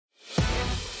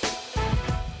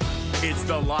It's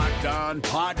the Locked On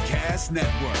Podcast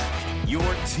Network, your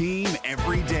team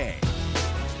every day.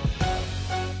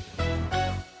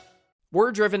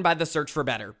 We're driven by the search for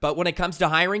better, but when it comes to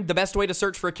hiring, the best way to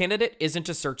search for a candidate isn't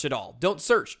to search at all. Don't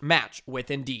search, match with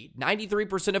Indeed.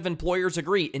 93% of employers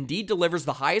agree Indeed delivers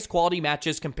the highest quality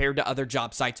matches compared to other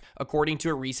job sites, according to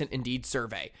a recent Indeed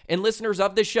survey. And listeners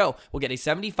of this show will get a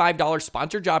 $75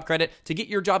 sponsored job credit to get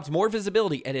your jobs more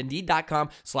visibility at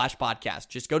Indeed.com/podcast.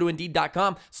 Just go to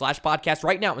Indeed.com/podcast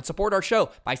right now and support our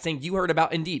show by saying you heard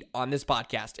about Indeed on this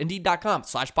podcast.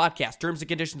 Indeed.com/podcast. Terms and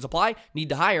conditions apply. Need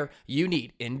to hire? You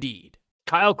need Indeed.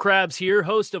 Kyle Krabs here,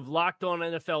 host of Locked On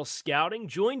NFL Scouting.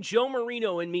 Join Joe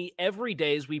Marino and me every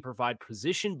day as we provide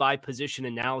position-by-position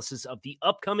analysis of the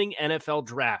upcoming NFL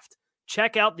Draft.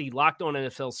 Check out the Locked On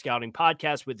NFL Scouting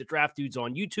podcast with the Draft Dudes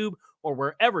on YouTube or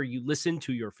wherever you listen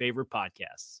to your favorite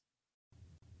podcasts.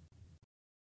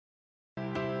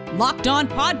 Locked On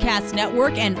Podcast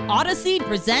Network and Odyssey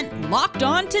present Locked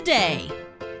On Today.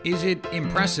 Is it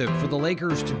impressive for the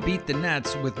Lakers to beat the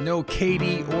Nets with no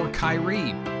KD or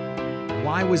Kyrie?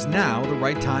 Why was now the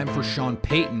right time for Sean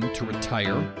Payton to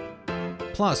retire?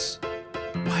 Plus,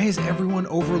 why is everyone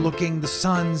overlooking the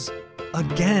Suns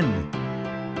again?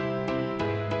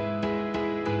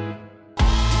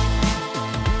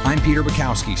 I'm Peter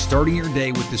Bukowski, starting your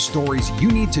day with the stories you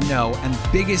need to know and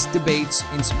biggest debates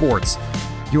in sports.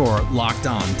 You're Locked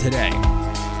On Today.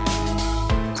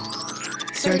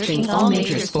 Searching all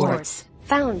major sports.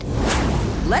 Found.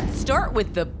 Let's start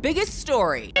with the biggest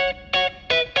story.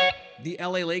 The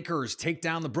LA Lakers take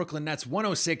down the Brooklyn Nets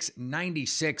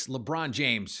 106-96. LeBron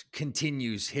James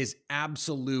continues his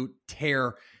absolute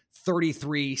tear,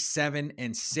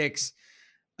 33-7-6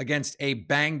 against a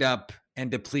banged up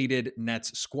and depleted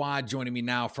Nets squad. Joining me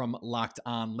now from Locked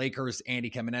On Lakers,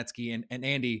 Andy Kamenetsky. And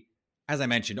Andy, as I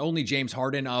mentioned, only James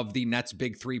Harden of the Nets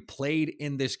Big Three played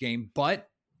in this game, but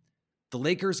the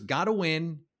Lakers got a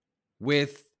win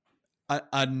with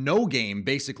a no game,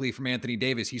 basically, from Anthony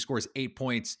Davis. He scores 8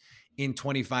 points in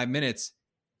 25 minutes.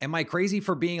 Am I crazy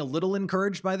for being a little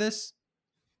encouraged by this?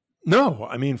 No.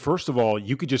 I mean, first of all,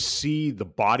 you could just see the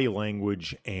body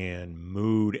language and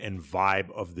mood and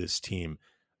vibe of this team.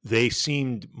 They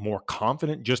seemed more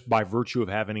confident just by virtue of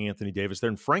having Anthony Davis there,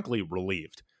 and frankly,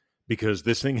 relieved, because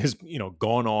this thing has,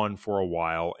 gone on for a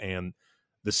while, and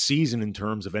the season, in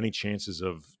terms of any chances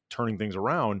of turning things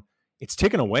around, it's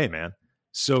ticking away, man.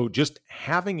 So just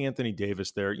having Anthony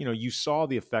Davis there, you saw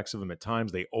the effects of him at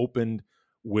times. They opened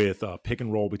with a pick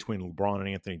and roll between LeBron and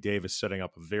Anthony Davis, setting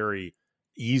up a very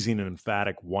easy and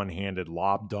emphatic one-handed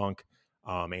lob dunk.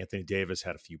 Anthony Davis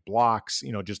had a few blocks,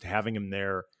 just having him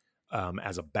there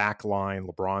as a back line.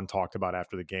 LeBron talked about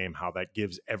after the game how that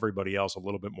gives everybody else a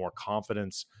little bit more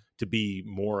confidence to be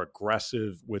more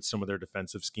aggressive with some of their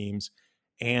defensive schemes.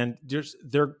 And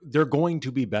they're going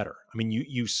to be better. I mean,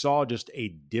 you saw just a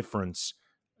difference,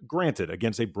 granted,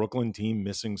 against a Brooklyn team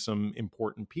missing some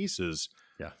important pieces.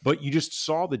 Yeah. But you just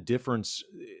saw the difference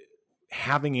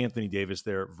having Anthony Davis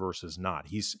there versus not.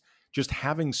 He's just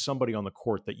having somebody on the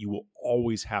court that you will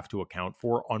always have to account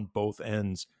for on both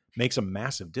ends makes a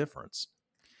massive difference.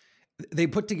 They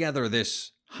put together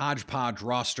this hodgepodge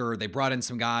roster. They brought in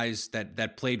some guys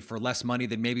that played for less money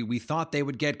than maybe we thought they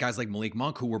would get. Guys like Malik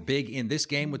Monk, who were big in this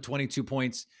game with 22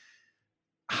 points.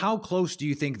 How close do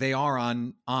you think they are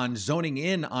on zoning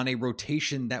in on a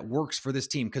rotation that works for this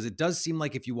team? Because it does seem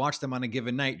like if you watch them on a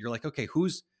given night, you're like, okay,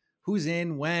 who's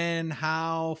in, when,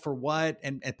 how, for what?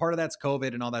 And part of that's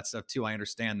COVID and all that stuff too. I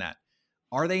understand that.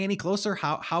 Are they any closer?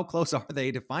 How close are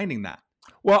they to finding that?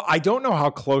 Well, I don't know how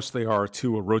close they are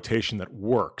to a rotation that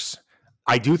works.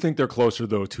 I do think they're closer,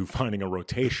 though, to finding a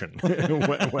rotation,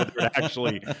 whether it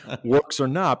actually works or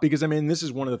not. Because, I mean, this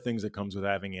is one of the things that comes with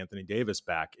having Anthony Davis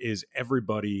back is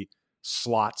everybody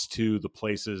slots to the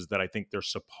places that I think they're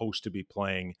supposed to be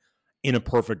playing in a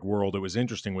perfect world. It was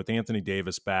interesting with Anthony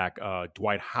Davis back.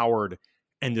 Dwight Howard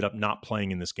ended up not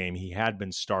playing in this game. He had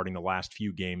been starting the last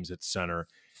few games at center.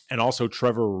 And also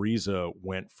Trevor Ariza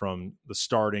went from the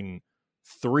starting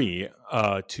three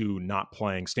to not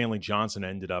playing. Stanley Johnson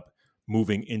ended up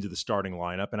moving into the starting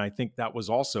lineup. And I think that was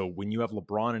also when you have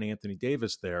LeBron and Anthony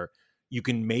Davis there, you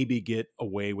can maybe get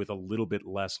away with a little bit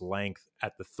less length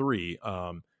at the three,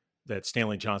 that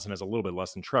Stanley Johnson has a little bit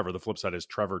less than Trevor. The flip side is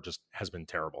Trevor just has been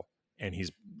terrible and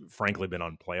he's frankly been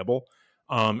unplayable.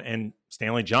 And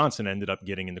Stanley Johnson ended up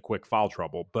getting into quick foul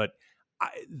trouble, but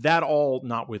that all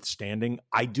notwithstanding,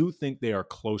 I do think they are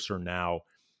closer now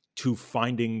to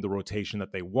finding the rotation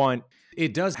that they want.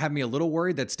 It does have me a little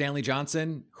worried that Stanley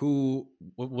Johnson, who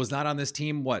was not on this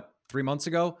team, 3 months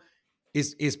ago,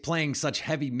 is playing such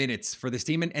heavy minutes for this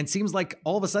team and seems like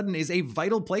all of a sudden is a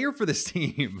vital player for this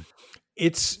team.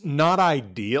 It's not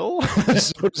ideal,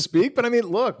 so to speak. But I mean,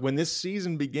 look, when this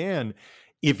season began,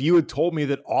 if you had told me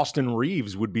that Austin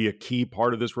Reeves would be a key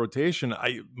part of this rotation,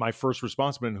 my first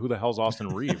response would have been, who the hell's Austin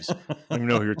Reeves? I don't even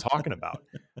know who you're talking about.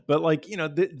 But like,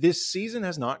 this season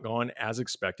has not gone as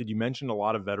expected. You mentioned a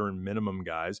lot of veteran minimum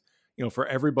guys. For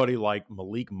everybody like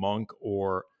Malik Monk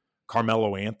or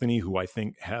Carmelo Anthony, who I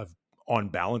think have on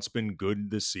balance been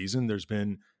good this season, there's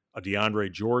been a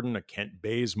DeAndre Jordan, a Kent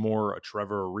Bazemore, a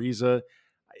Trevor Ariza.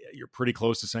 You're pretty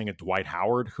close to saying a Dwight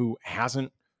Howard, who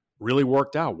hasn't really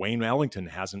worked out. Wayne Ellington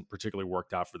hasn't particularly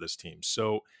worked out for this team.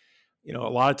 So, a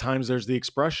lot of times there's the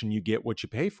expression, you get what you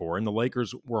pay for. And the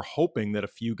Lakers were hoping that a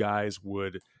few guys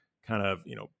would kind of,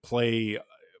 play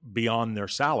beyond their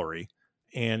salary.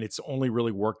 And it's only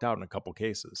really worked out in a couple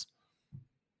cases.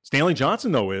 Stanley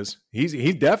Johnson, though,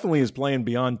 he definitely is playing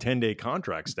beyond 10-day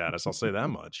contract status. I'll say that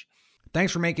much.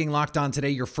 Thanks for making Locked On Today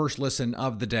your first listen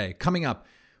of the day. Coming up,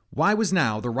 why was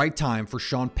now the right time for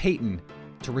Sean Payton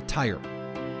to retire?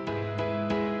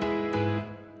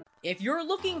 If you're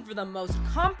looking for the most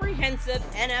comprehensive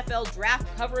NFL draft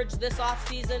coverage this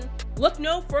offseason, look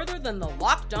no further than the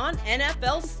Locked On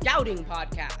NFL Scouting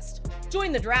Podcast.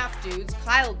 Join the draft dudes,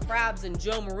 Kyle Krabs and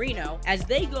Joe Marino, as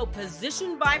they go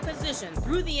position by position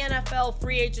through the NFL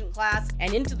free agent class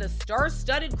and into the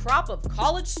star-studded crop of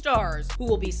college stars who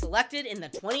will be selected in the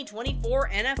 2024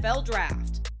 NFL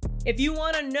Draft. If you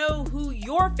want to know who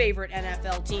your favorite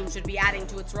NFL team should be adding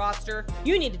to its roster,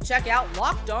 you need to check out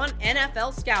Locked On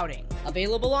NFL Scouting,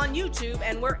 available on YouTube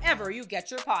and wherever you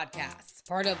get your podcasts.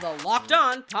 Part of the Locked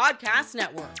On Podcast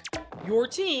Network, your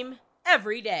team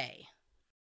every day.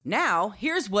 Now,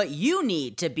 here's what you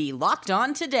need to be locked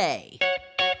on today.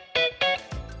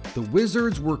 The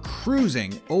Wizards were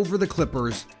cruising over the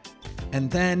Clippers, and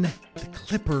then the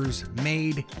Clippers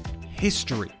made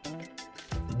history.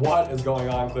 What is going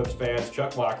on, Clips fans?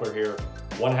 Chuck Mockler here,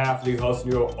 one half of the host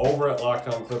duo over at Locked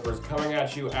On Clippers, coming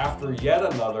at you after yet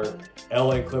another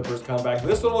LA Clippers comeback.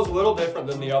 This one was a little different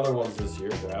than the other ones this year.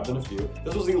 There have been a few.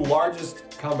 This was the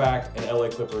largest comeback in LA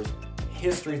Clippers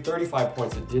history, 35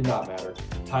 points. It did not matter.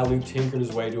 Ty Lue tinkered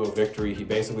his way to a victory. He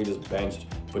basically just benched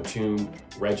Batum,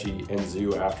 Reggie, and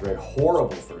Zoo after a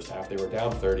horrible first half. They were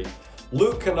down 30.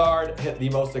 Luke Kennard hit the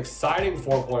most exciting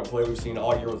 4-point play we've seen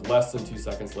all year with less than 2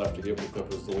 seconds left to give the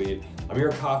Clippers the lead.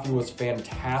 Amir Coffey was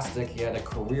fantastic. He had a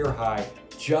career high,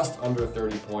 just under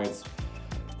 30 points.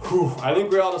 I think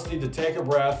we all just need to take a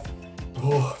breath.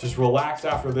 Just relax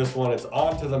after this one. It's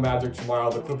on to the Magic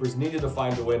tomorrow. The Clippers needed to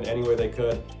find a win any way they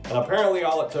could. And apparently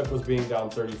all it took was being down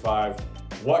 35.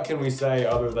 What can we say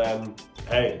other than,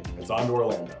 hey, it's on to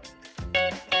Orlando.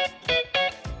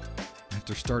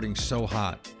 After starting so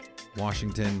hot,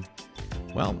 Washington,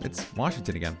 well, it's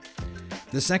Washington again.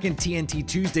 The second TNT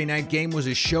Tuesday night game was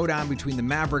a showdown between the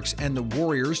Mavericks and the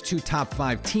Warriors, two top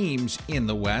 5 teams in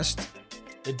the West.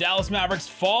 The Dallas Mavericks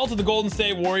fall to the Golden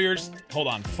State Warriors. Hold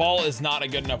on, fall is not a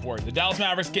good enough word. The Dallas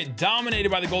Mavericks get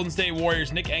dominated by the Golden State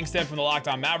Warriors. Nick Engstead from the Locked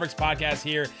On Mavericks podcast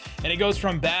here. And it goes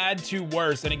from bad to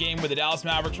worse in a game where the Dallas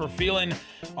Mavericks were feeling,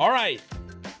 all right,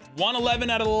 111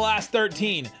 out of the last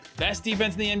 13. Best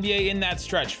defense in the NBA in that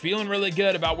stretch. Feeling really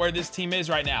good about where this team is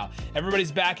right now.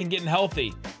 Everybody's back and getting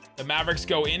healthy. The Mavericks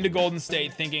go into Golden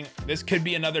State thinking this could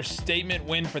be another statement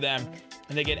win for them,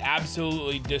 and they get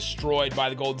absolutely destroyed by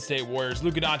the Golden State Warriors.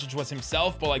 Luka Doncic was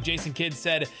himself, but like Jason Kidd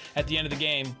said at the end of the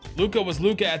game, Luka was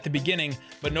Luka at the beginning,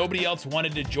 but nobody else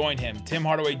wanted to join him. Tim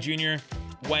Hardaway Jr.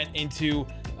 went into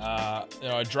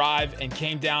a drive and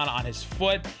came down on his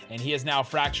foot, and he has now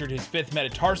fractured his 5th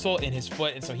metatarsal in his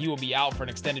foot, and so he will be out for an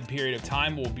extended period of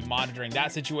time. We'll be monitoring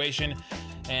that situation,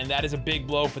 and that is a big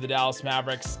blow for the Dallas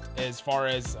Mavericks as far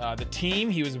as the team.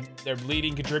 He was their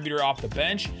leading contributor off the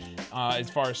bench as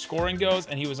far as scoring goes,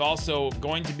 and he was also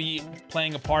going to be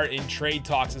playing a part in trade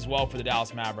talks as well for the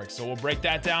Dallas Mavericks. So we'll break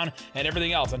that down and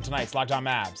everything else on tonight's Locked On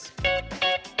Mavs.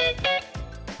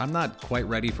 I'm not quite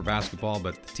ready for basketball,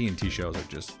 but the TNT shows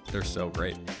are they're so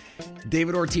great.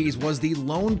 David Ortiz was the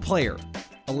lone player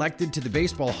elected to the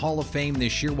Baseball Hall of Fame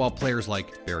this year, while players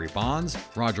like Barry Bonds,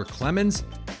 Roger Clemens,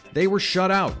 they were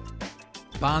shut out.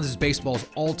 Bonds is baseball's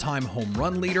all-time home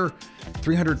run leader,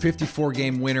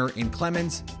 354-game winner in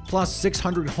Clemens, plus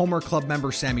 600 Homer Club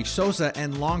member Sammy Sosa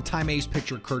and longtime ace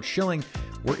pitcher Curt Schilling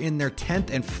were in their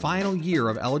 10th and final year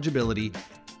of eligibility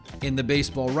in the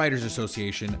Baseball Writers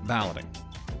Association balloting.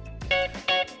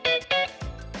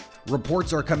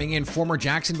 Reports are coming in. Former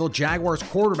Jacksonville Jaguars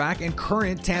quarterback and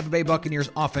current Tampa Bay Buccaneers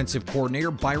offensive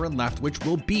coordinator Byron Leftwich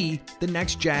will be the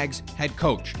next Jags head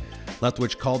coach.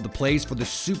 Leftwich called the plays for the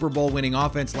Super Bowl winning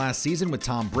offense last season with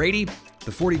Tom Brady.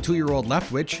 The 42-year-old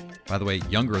Leftwich, by the way,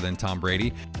 younger than Tom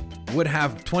Brady, would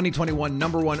have 2021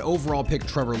 number 1 overall pick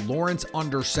Trevor Lawrence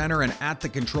under center and at the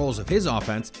controls of his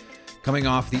offense, coming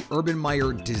off the Urban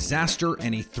Meyer disaster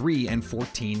and a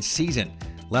 3-14 season.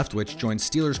 Leftwich joined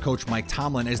Steelers coach Mike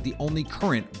Tomlin as the only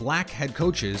current black head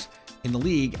coaches in the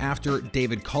league after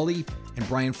David Culley and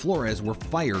Brian Flores were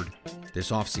fired this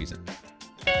offseason.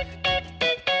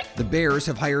 The Bears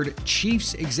have hired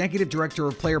Chiefs Executive Director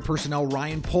of Player Personnel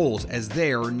Ryan Poles as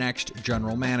their next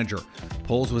general manager.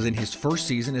 Poles was in his first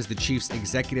season as the Chiefs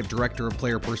Executive Director of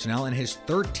Player Personnel and his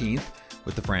 13th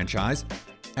with the franchise.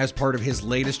 As part of his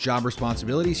latest job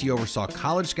responsibilities, he oversaw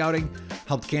college scouting,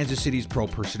 helped Kansas City's pro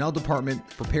personnel department,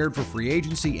 prepared for free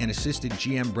agency, and assisted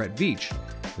GM Brett Veach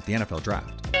with the NFL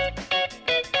draft.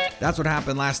 That's what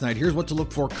happened last night. Here's what to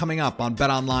look for coming up on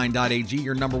betonline.ag,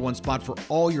 your number 1 spot for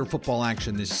all your football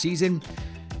action this season.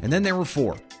 And then there were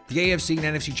 4. The AFC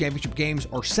and NFC championship games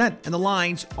are set and the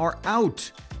lines are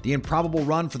out. The improbable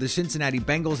run for the Cincinnati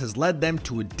Bengals has led them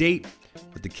to a date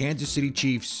with the Kansas City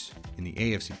Chiefs in the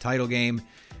AFC title game.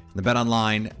 The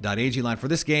betonline.ag line for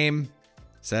this game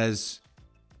says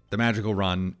the magical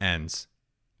run ends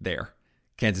there.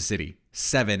 Kansas City,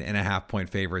 7.5-point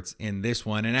favorites in this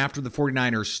one. And after the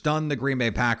 49ers stunned the Green Bay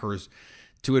Packers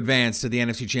to advance to the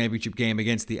NFC Championship game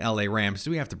against the LA Rams, do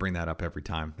we have to bring that up every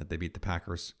time that they beat the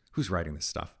Packers? Who's writing this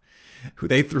stuff? Who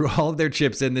they threw all of their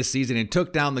chips in this season and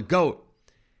took down the GOAT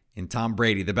in Tom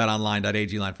Brady. The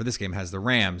betonline.ag line for this game has the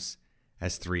Rams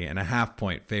as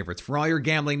 3.5-point favorites. For all your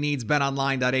gambling needs,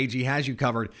 betonline.ag has you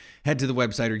covered. Head to the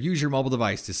website or use your mobile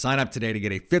device to sign up today to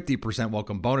get a 50%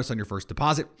 welcome bonus on your first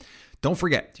deposit. Don't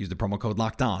forget to use the promo code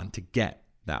LOCKEDON to get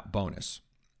that bonus.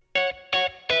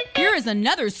 Here is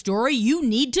another story you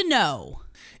need to know.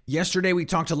 Yesterday, we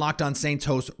talked to Locked On Saints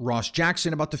host Ross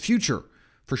Jackson about the future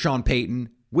for Sean Payton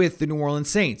with the New Orleans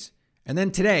Saints. And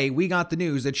then today, we got the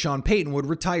news that Sean Payton would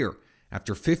retire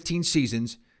after 15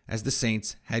 seasons as the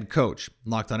Saints head coach.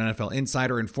 Locked On NFL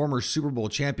insider and former Super Bowl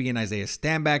champion Isaiah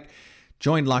Stanback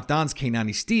joined Locked On's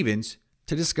K90 Stevens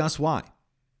to discuss why.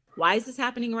 Why is this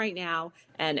happening right now?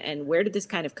 And where did this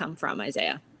kind of come from,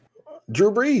 Isaiah?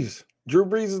 Drew Brees. Drew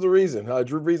Brees is the reason.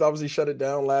 Drew Brees obviously shut it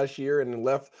down last year and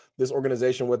left this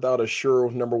organization without a sure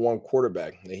number 1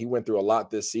 quarterback. And he went through a lot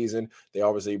this season. They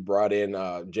obviously brought in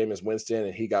Jameis Winston,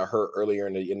 and he got hurt earlier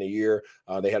in the year.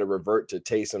 They had to revert to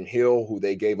Taysom Hill, who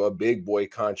they gave a big boy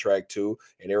contract to.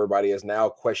 And everybody is now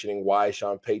questioning why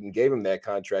Sean Payton gave him that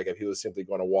contract if he was simply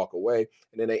going to walk away.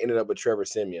 And then they ended up with Trevor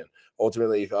Siemian,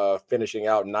 ultimately finishing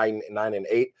out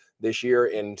 9-8 this year,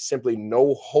 and simply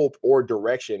no hope or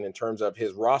direction in terms of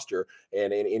his roster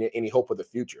and any hope of the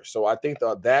future. So I think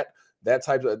that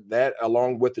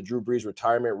along with the Drew Brees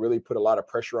retirement really put a lot of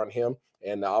pressure on him.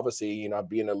 And obviously,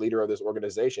 being a leader of this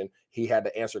organization, he had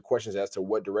to answer questions as to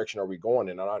what direction are we going.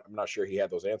 And I'm not sure he had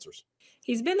those answers.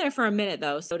 He's been there for a minute,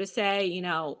 though. So to say,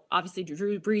 obviously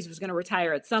Drew Brees was going to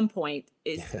retire at some point.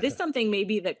 Is this something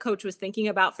maybe that coach was thinking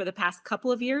about for the past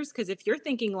couple of years? Because if you're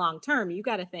thinking long term, you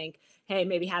got to think, hey,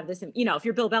 maybe have this, if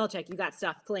you're Bill Belichick, you got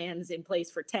plans in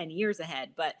place for 10 years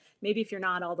ahead. But maybe if you're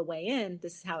not all the way in,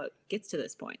 this is how it gets to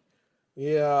this point.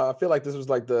 Yeah, I feel like this was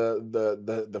like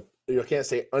the you can't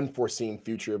say unforeseen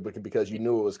future because you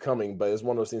knew it was coming, but it's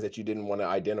one of those things that you didn't want to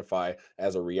identify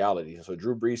as a reality. So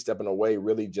Drew Brees stepping away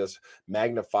really just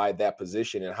magnified that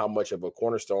position and how much of a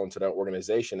cornerstone to that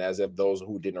organization, as if those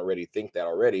who didn't already think that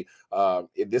already.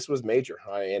 This was major,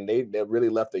 and they really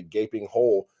left a gaping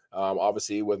hole.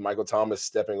 Obviously, with Michael Thomas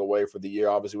stepping away for the year,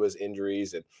 obviously with his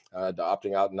injuries and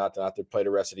opting out not to play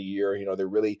the rest of the year, they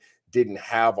really didn't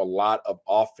have a lot of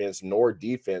offense nor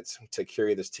defense to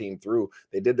carry this team through.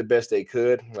 They did the best they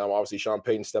could. Obviously, Sean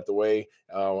Payton stepped away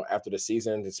after the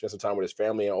season and spent some time with his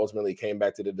family, and ultimately came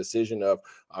back to the decision of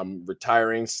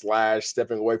retiring /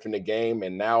 stepping away from the game.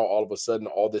 And now all of a sudden,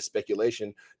 all this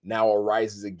speculation now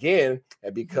arises again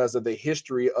because of the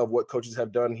history of what coaches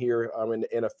have done here in the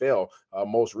NFL.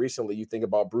 Most recently, you think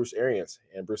about Bruce Arians.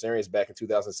 And Bruce Arians back in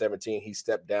 2017, he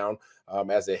stepped down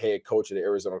as a head coach of the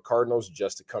Arizona Cardinals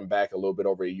just to come back a little bit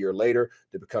over a year later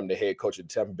to become the head coach of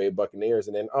the Tampa Bay Buccaneers.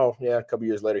 And then, a couple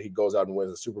years later, he goes out and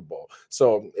wins the Super Bowl.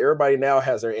 So everybody now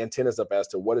has their antennas up as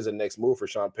to what is the next move for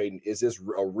Sean Payton. Is this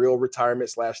a real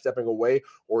retirement / stepping away,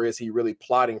 or is he really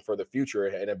plotting for the future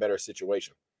in a better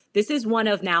situation? This is one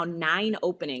of now 9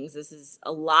 openings. This is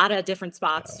a lot of different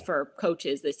spots for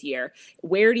coaches this year.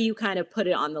 Where do you kind of put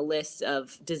it on the list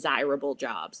of desirable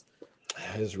jobs?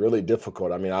 It's really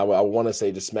difficult. I mean, I want to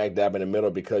say just smack dab in the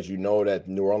middle because you know that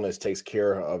New Orleans takes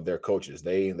care of their coaches.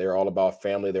 They're all about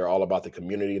family. They're all about the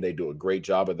community. They do a great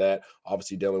job of that.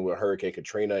 Obviously, dealing with Hurricane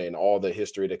Katrina and all the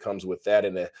history that comes with that,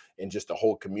 and just the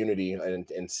whole community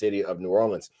and city of New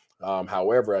Orleans.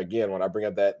 However, again, when I bring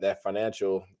up that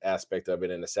financial aspect of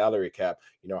it and the salary cap,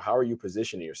 how are you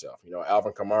positioning yourself?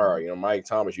 Alvin Kamara, Mike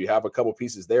Thomas. You have a couple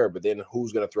pieces there, but then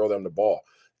who's going to throw them the ball?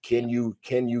 Can you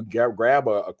grab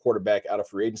a quarterback out of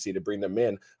free agency to bring them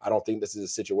in? I don't think this is a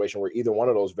situation where either one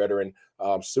of those veteran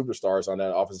superstars on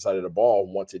that offensive side of the ball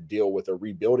want to deal with a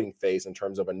rebuilding phase in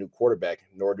terms of a new quarterback,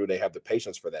 nor do they have the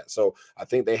patience for that. So I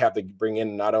think they have to bring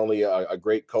in not only a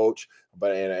great coach,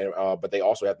 but they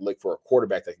also have to look for a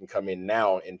quarterback that can come in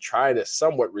now and try to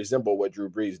somewhat resemble what Drew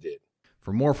Brees did.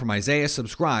 For more from Isaiah,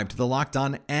 subscribe to the Locked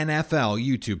On NFL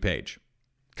YouTube page.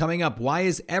 Coming up, why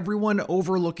is everyone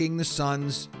overlooking the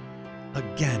Suns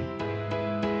again?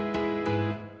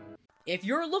 If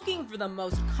you're looking for the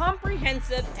most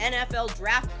comprehensive NFL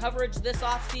draft coverage this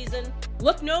offseason,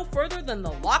 look no further than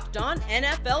the Locked On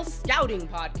NFL Scouting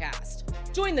Podcast.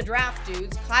 Join the draft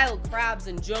dudes, Kyle Krabs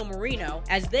and Joe Marino,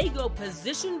 as they go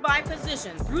position by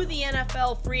position through the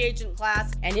NFL free agent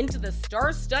class and into the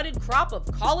star-studded crop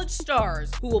of college stars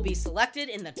who will be selected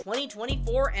in the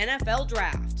 2024 NFL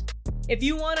Draft. If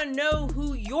you want to know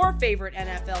who your favorite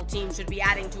NFL team should be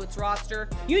adding to its roster,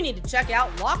 you need to check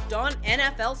out Locked On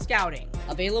NFL Scouting,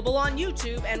 available on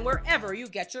YouTube and wherever you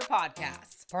get your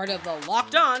podcasts. Part of the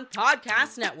Locked On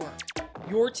Podcast Network,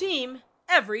 your team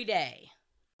every day.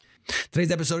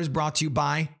 Today's episode is brought to you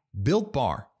by Built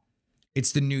Bar.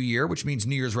 It's the new year, which means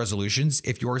New Year's resolutions.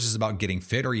 If yours is about getting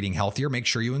fit or eating healthier, make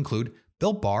sure you include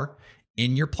Built Bar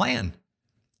in your plan.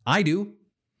 I do.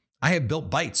 I have Built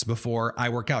Bites before I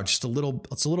work out. It's a little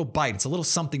bite. It's a little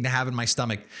something to have in my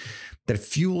stomach that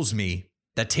fuels me,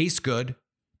 that tastes good,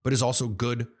 but is also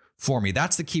good for me.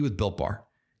 That's the key with Built Bar,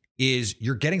 is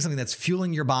you're getting something that's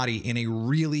fueling your body in a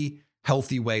really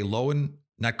healthy way, low in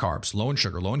net carbs, low in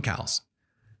sugar, low in calories,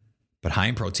 but high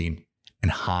in protein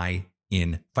and high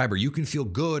in fiber. You can feel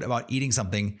good about eating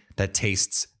something that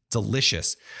tastes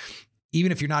delicious.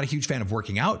 Even if you're not a huge fan of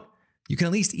working out, you can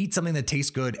at least eat something that tastes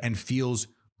good and feels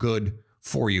good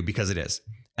for you, because it is.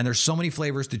 And there's so many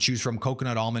flavors to choose from: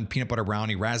 coconut, almond, peanut butter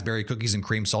brownie, raspberry, cookies and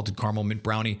cream, salted caramel, mint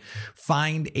brownie.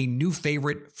 Find a new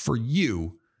favorite for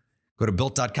you. Go to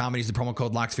built.com and use the promo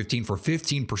code LOCKS15 for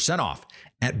 15% off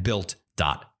at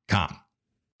built.com.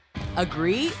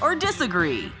 Agree or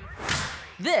disagree?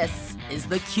 This is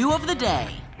the cue of the day.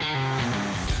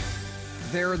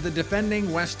 They're the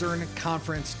defending Western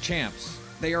Conference champs.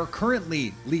 They are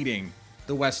currently leading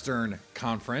the Western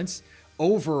Conference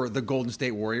over the Golden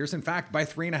State Warriors, in fact, by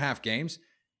 3.5 games.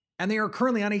 And they are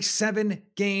currently on a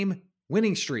 7-game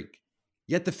winning streak.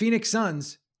 Yet the Phoenix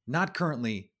Suns, not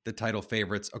currently the title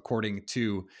favorites, according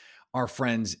to our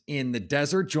friends in the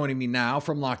desert. Joining me now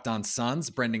from Locked On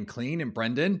Suns, Brendan Clean. And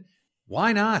Brendan,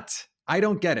 why not? I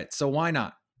don't get it. So why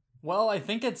not? Well, I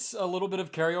think it's a little bit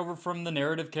of carryover from the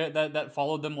narrative that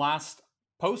followed them last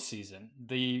postseason.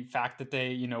 The fact that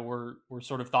they, were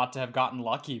sort of thought to have gotten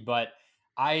lucky, but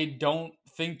I don't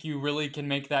think you really can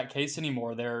make that case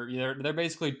anymore. They're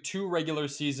basically 2 regular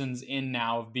seasons in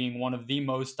now of being one of the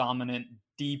most dominant,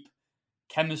 deep,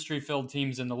 chemistry-filled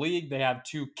teams in the league. They have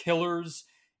 2 killers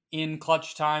in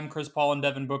clutch time, Chris Paul and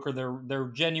Devin Booker. There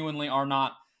genuinely are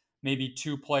not maybe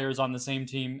 2 players on the same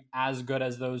team as good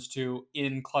as those 2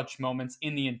 in clutch moments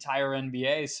in the entire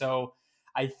NBA. So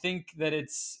I think that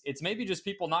it's maybe just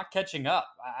people not catching up.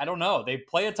 I don't know. They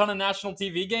play a ton of national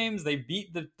TV games. They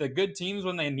beat the good teams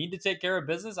when they need to take care of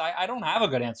business. I don't have a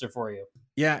good answer for you.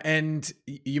 Yeah, and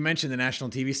you mentioned the national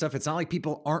TV stuff. It's not like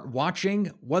people aren't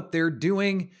watching what they're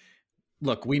doing.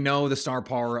 Look, we know the star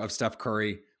power of Steph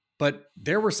Curry, but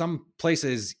there were some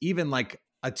places, even like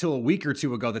until a week or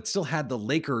 2 ago, that still had the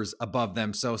Lakers above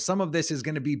them. So some of this is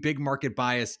going to be big market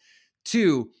bias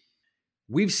too.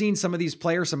 We've seen some of these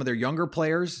players, some of their younger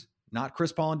players, not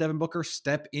Chris Paul and Devin Booker,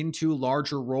 step into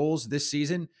larger roles this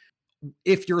season.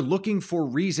 If you're looking for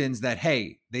reasons that,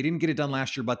 hey, they didn't get it done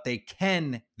last year, but they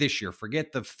can this year,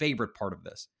 forget the favorite part of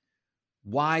this.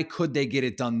 Why could they get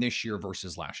it done this year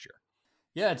versus last year?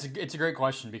 Yeah, it's a great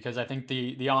question, because I think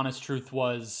the honest truth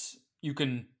was you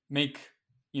can make,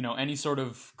 any sort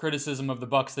of criticism of the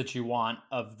Bucks that you want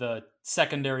of the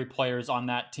secondary players on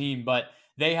that team, but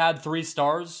they had 3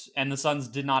 stars, and the Suns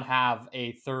did not have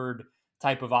a third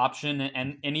type of option,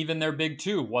 and even their big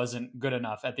 2 wasn't good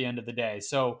enough at the end of the day.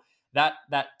 So that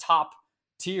top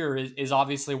tier is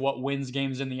obviously what wins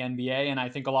games in the NBA, and I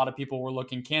think a lot of people were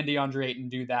looking, can DeAndre Ayton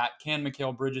do that? Can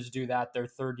Mikal Bridges do that? They're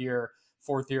 3rd year,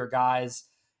 4th year guys.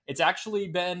 It's actually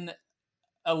been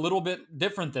a little bit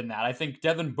different than that. I think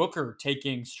Devin Booker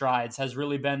taking strides has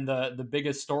really been the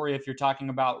biggest story if you're talking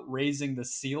about raising the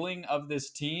ceiling of this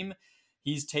team.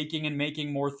 He's taking and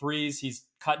making more threes. He's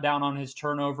cut down on his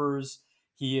turnovers.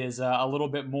 He is a little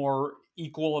bit more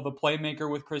equal of a playmaker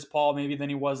with Chris Paul maybe than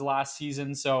he was last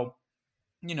season. So,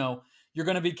 you're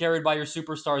going to be carried by your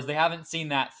superstars. They haven't seen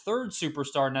that third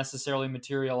superstar necessarily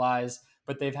materialize,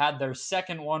 but they've had their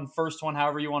second one, first one,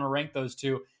 however you want to rank those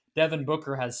two. Devin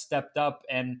Booker has stepped up,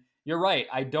 and you're right.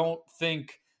 I don't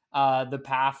think the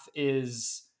path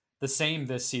is the same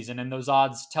this season, and those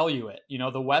odds tell you it.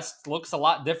 The West looks a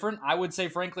lot different. I would say,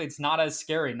 frankly, it's not as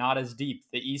scary, not as deep.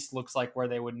 The East looks like where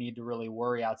they would need to really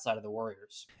worry outside of the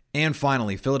Warriors. And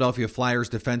finally, Philadelphia Flyers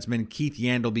defenseman Keith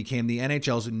Yandle became the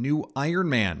NHL's new Iron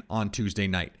Man on Tuesday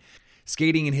night,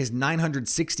 skating in his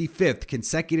 965th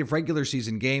consecutive regular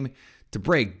season game to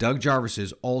break Doug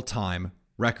Jarvis's all-time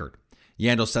record.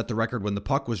 Yandle set the record when the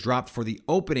puck was dropped for the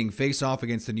opening face-off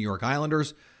against the New York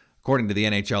Islanders. According to the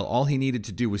NHL, all he needed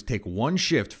to do was take one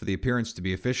shift for the appearance to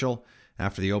be official.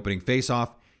 After the opening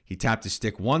face-off, he tapped his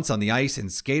stick once on the ice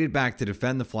and skated back to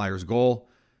defend the Flyers' goal.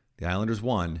 The Islanders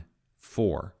won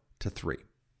 4-3.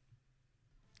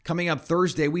 Coming up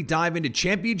Thursday, we dive into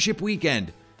championship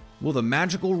weekend. Will the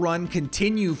magical run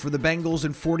continue for the Bengals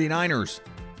and 49ers?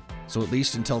 So at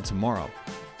least until tomorrow,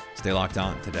 stay locked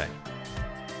on today.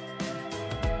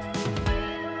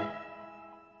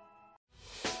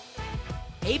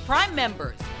 Hey, Prime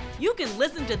members, you can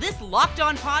listen to this Locked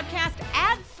On podcast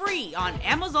ad-free on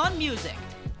Amazon Music.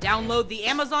 Download the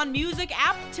Amazon Music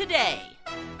app today.